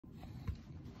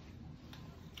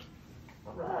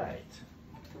right.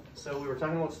 So we were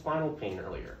talking about spinal pain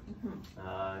earlier.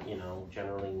 You know,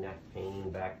 generally neck pain,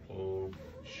 back pain,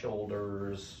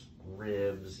 shoulders,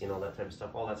 ribs, you know, that type of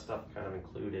stuff. All that stuff kind of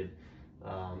included.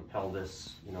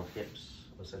 Pelvis, you know, hips,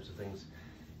 those types of things.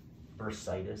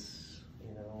 Bursitis,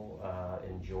 you know,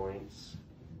 in joints,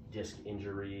 disc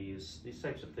injuries, these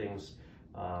types of things.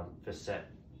 Facet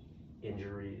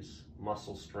injuries,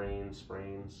 muscle strains,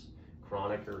 sprains,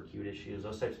 chronic or acute issues,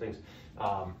 those types of things.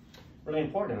 Really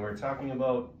important. We're talking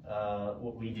about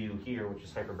what we do here, which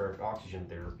is hyperbaric oxygen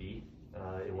therapy,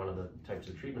 in one of the types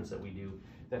of treatments that we do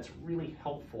that's really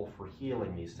helpful for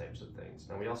healing these types of things.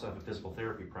 Now we also have a physical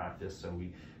therapy practice, so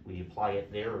we apply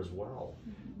it there as well.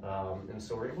 And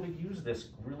so we're able to use this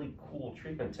really cool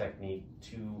treatment technique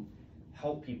to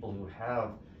help people who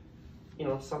have, you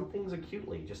know, some things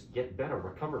acutely, just get better,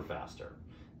 recover faster.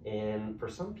 And for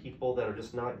some people that are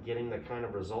just not getting the kind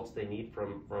of results they need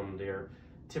from their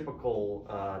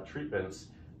typical treatments,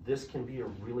 this can be a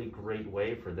really great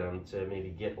way for them to maybe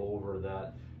get over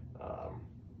that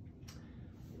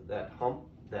that hump,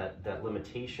 that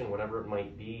limitation, whatever it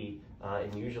might be.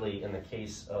 And usually in the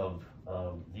case of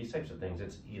these types of things,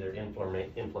 it's either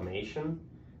inflammation,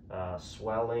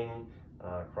 swelling,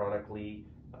 chronically,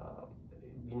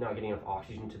 not getting enough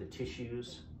oxygen to the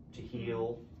tissues to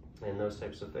heal, and those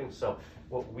types of things. So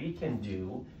what we can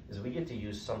do is we get to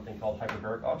use something called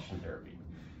hyperbaric oxygen therapy.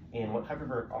 And what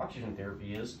hyperbaric oxygen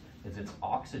therapy is it's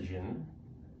oxygen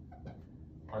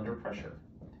under pressure.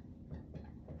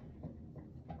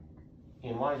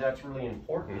 And why that's really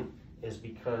important is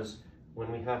because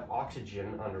when we have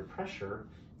oxygen under pressure,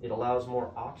 it allows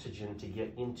more oxygen to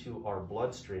get into our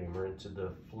bloodstream or into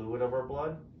the fluid of our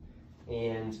blood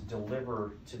and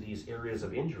deliver to these areas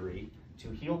of injury to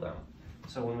heal them.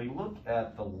 So when we look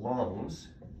at the lungs,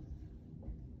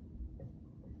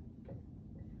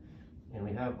 and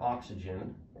we have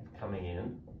oxygen coming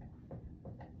in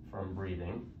from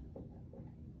breathing,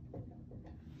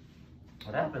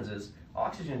 what happens is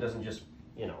oxygen doesn't just,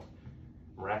 you know,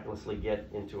 miraculously get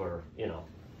into our, you know,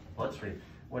 bloodstream.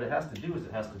 What it has to do is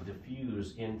it has to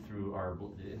diffuse into our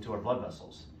blood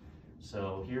vessels.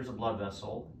 So here's a blood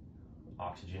vessel,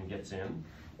 oxygen gets in,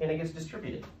 and it gets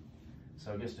distributed.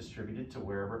 So it gets distributed to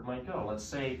wherever it might go. Let's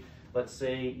say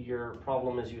your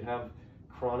problem is you have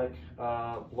chronic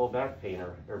low back pain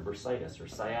or bursitis or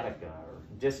sciatica or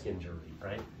disc injury,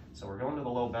 right? So we're going to the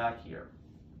low back here,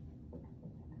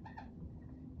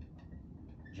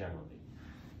 generally.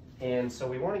 And so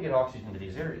we want to get oxygen to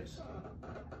these areas.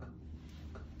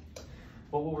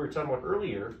 But what we were talking about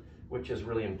earlier, which is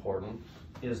really important,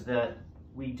 is that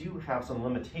we do have some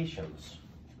limitations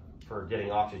for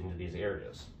getting oxygen to these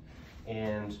areas.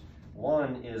 And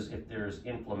one is if there's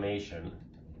inflammation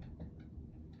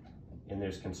and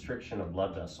there's constriction of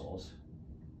blood vessels,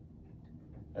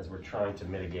 as we're trying to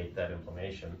mitigate that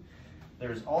inflammation.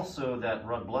 There's also that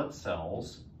red blood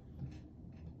cells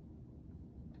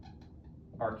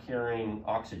are carrying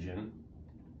oxygen,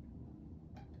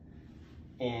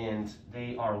 and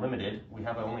they are limited. We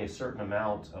have only a certain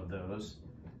amount of those,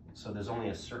 so there's only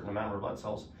a certain amount of red blood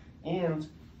cells. And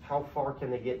how far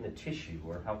can they get in the tissue,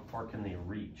 or how far can they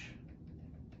reach?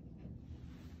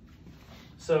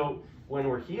 So when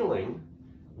we're healing,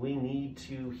 we need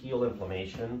to heal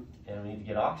inflammation, and we need to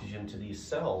get oxygen to these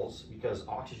cells, because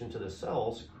oxygen to the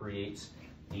cells creates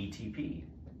ATP,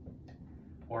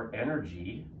 or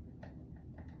energy,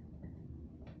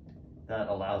 that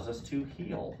allows us to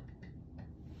heal.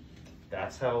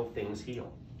 That's how things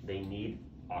heal. They need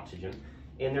oxygen,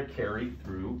 and they're carried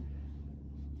through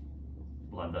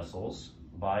blood vessels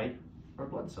by our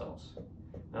blood cells.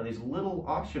 Now these little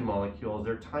oxygen molecules,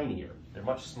 they're tinier, they're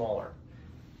much smaller.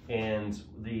 And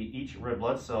each red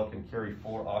blood cell can carry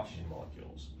 4 oxygen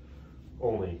molecules.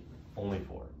 Only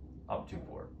 4, up to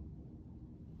 4.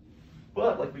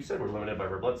 But like we said, we're limited by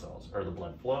red blood cells, or the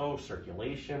blood flow,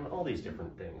 circulation, all these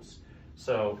different things.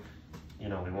 So, you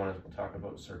know, we want to talk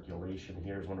about circulation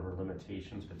here as one of our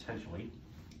limitations, potentially.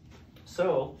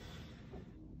 So,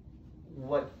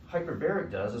 what hyperbaric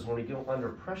does is when we go under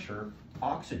pressure,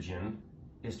 oxygen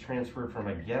is transferred from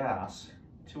a gas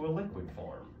to a liquid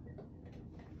form.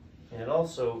 And it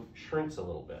also shrinks a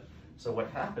little bit. So what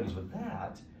happens with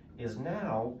that is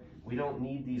now we don't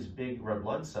need these big red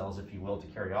blood cells, if you will, to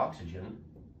carry oxygen.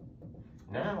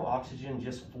 Now oxygen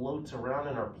just floats around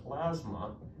in our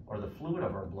plasma, or the fluid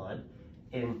of our blood,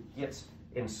 and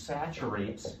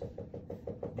saturates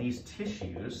these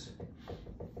tissues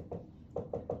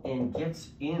and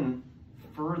gets in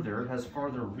further, has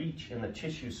farther reach in the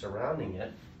tissue surrounding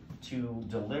it to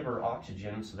deliver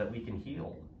oxygen so that we can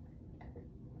heal.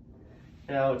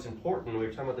 Now it's important, we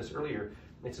were talking about this earlier,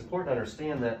 it's important to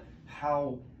understand that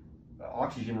how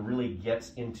oxygen really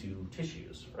gets into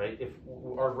tissues, right? If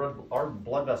our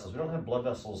blood vessels, we don't have blood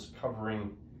vessels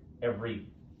covering every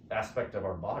aspect of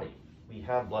our body. We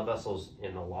have blood vessels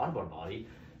in a lot of our body,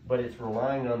 but it's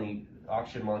relying on the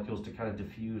oxygen molecules to kind of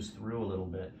diffuse through a little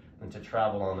bit and to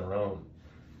travel on their own.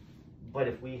 But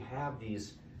if we have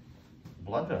these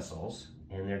blood vessels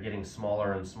and they're getting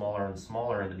smaller and smaller and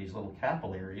smaller into these little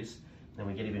capillaries, then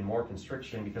we get even more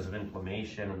constriction because of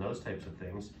inflammation and those types of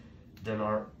things, then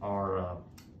our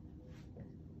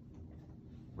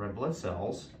red blood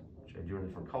cells, which I drew in a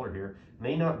different color here,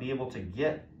 may not be able to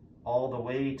get all the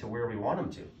way to where we want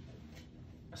them to.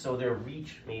 So their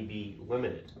reach may be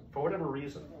limited for whatever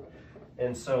reason.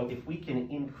 And so if we can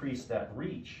increase that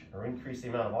reach or increase the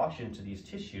amount of oxygen to these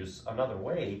tissues another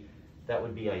way, that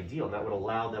would be ideal. And that would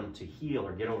allow them to heal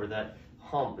or get over that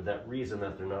hump or that reason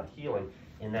that they're not healing.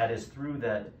 And that is through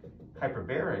that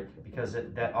hyperbaric, because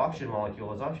that oxygen molecule,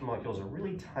 those oxygen molecules are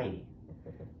really tiny.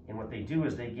 And what they do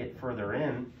is they get further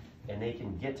in and they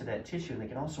can get to that tissue and they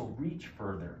can also reach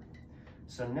further.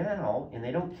 So now, and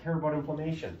they don't care about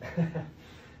inflammation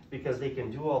because they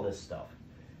can do all this stuff.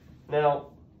 Now,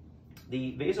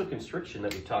 the vasoconstriction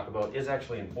that we talk about is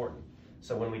actually important.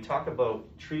 So when we talk about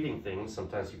treating things,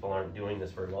 sometimes people aren't doing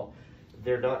this very well.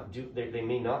 They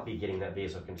may not be getting that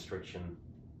vasoconstriction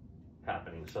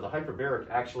happening. So the hyperbaric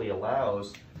actually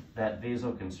allows that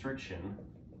vasoconstriction,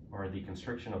 or the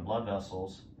constriction of blood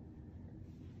vessels,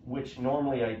 which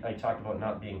normally I talked about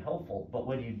not being helpful, but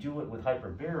when you do it with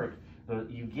hyperbaric,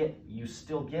 you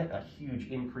still get a huge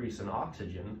increase in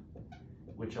oxygen,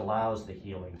 which allows the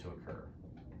healing to occur.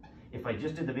 If I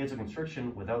just did the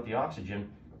vasoconstriction without the oxygen,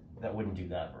 that wouldn't do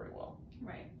that very well.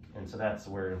 Right. And so that's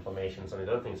where inflammation and some of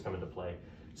the other things come into play.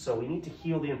 So we need to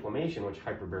heal the inflammation, which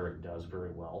hyperbaric does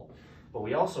very well, but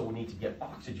we also need to get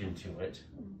oxygen to it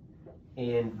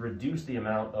and reduce the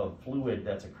amount of fluid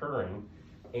that's occurring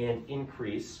and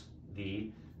increase the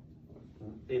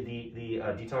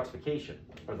detoxification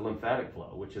or the lymphatic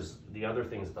flow, which is the other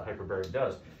things that the hyperbaric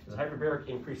does. Is the hyperbaric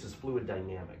increases fluid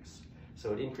dynamics.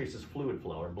 So it increases fluid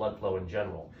flow or blood flow in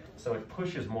general. So it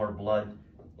pushes more blood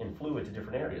and fluid to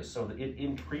different areas so that it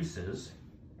increases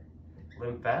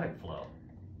lymphatic flow.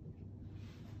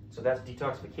 So that's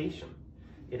detoxification.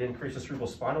 It increases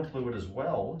cerebrospinal fluid as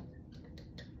well,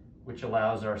 which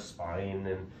allows our spine,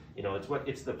 and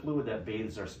it's the fluid that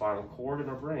bathes our spinal cord and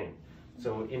our brain.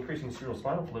 So increasing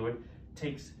cerebrospinal fluid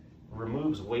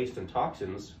removes waste and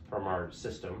toxins from our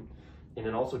system, and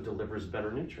it also delivers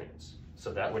better nutrients.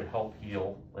 So that would help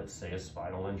heal, let's say, a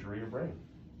spinal injury or brain,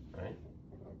 right?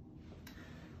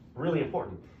 Really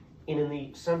important. And in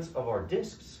the sense of our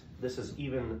discs, this is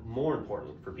even more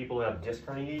important for people who have disc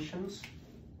herniations.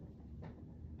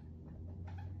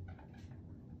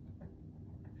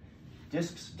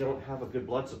 Discs don't have a good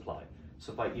blood supply.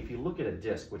 So if you look at a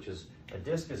disc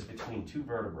is between two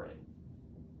vertebrae,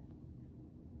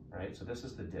 right? So this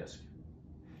is the disc.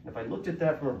 If I looked at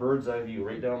that from a bird's eye view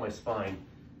right down my spine,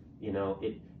 we're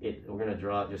going to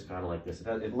draw it just kind of like this.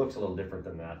 It looks a little different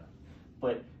than that,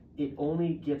 but it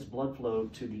only gets blood flow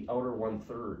to the outer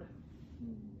 1/3.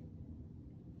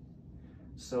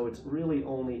 So it's really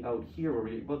only out here where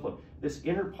we get blood flow. This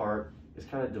inner part is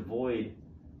kind of devoid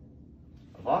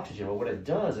of oxygen, but what it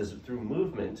does is through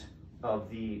movement of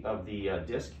the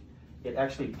disc, it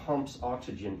actually pumps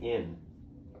oxygen in.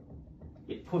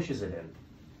 It pushes it in,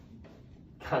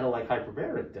 kind of like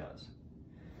hyperbaric does.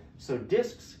 So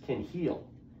discs can heal,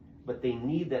 but they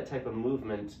need that type of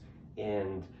movement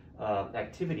and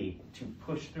activity to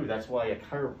push through. That's why a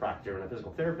chiropractor and a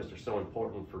physical therapist are so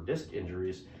important for disc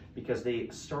injuries, because they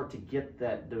start to get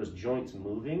those joints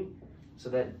moving so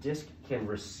that disc can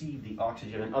receive the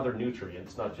oxygen and other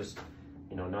nutrients, not just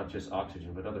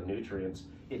oxygen, but other nutrients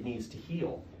it needs to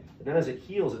heal. And then as it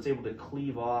heals, it's able to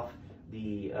cleave off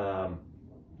the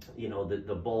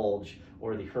bulge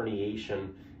or the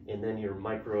herniation, and then your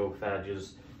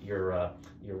macrophages, your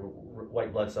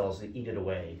white blood cells, they eat it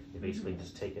away. They basically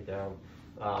just take it down.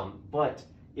 But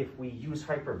if we use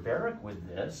hyperbaric with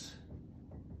this,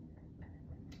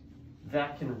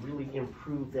 that can really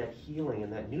improve that healing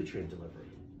and that nutrient delivery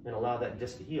and allow that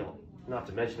disc to heal. Not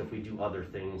to mention if we do other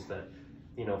things that,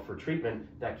 for treatment,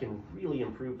 that can really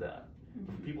improve that.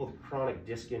 For people with chronic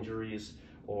disc injuries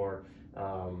or,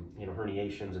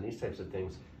 herniations and these types of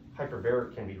things,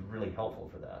 hyperbaric can be really helpful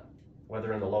for that.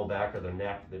 Whether in the low back or the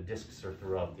neck, the discs are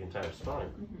throughout the entire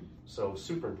spine. So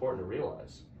super important to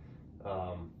realize.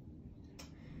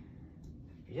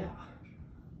 Yeah.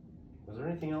 Was there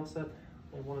anything else that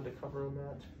I wanted to cover on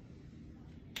that?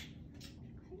 I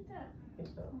think that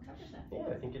covers that. Yeah,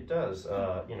 I think it does.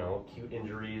 You know, acute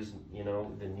injuries, you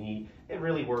know, the knee, it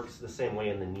really works the same way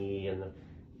in the knee and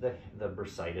the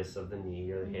bursitis of the knee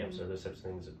or the hips or those types of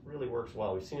things. It really works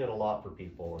well. We've seen it a lot for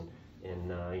people,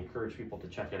 and I encourage people to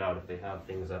check it out if they have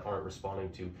things that aren't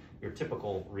responding to your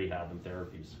typical rehab and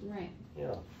therapies. Right.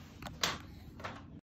 Yeah.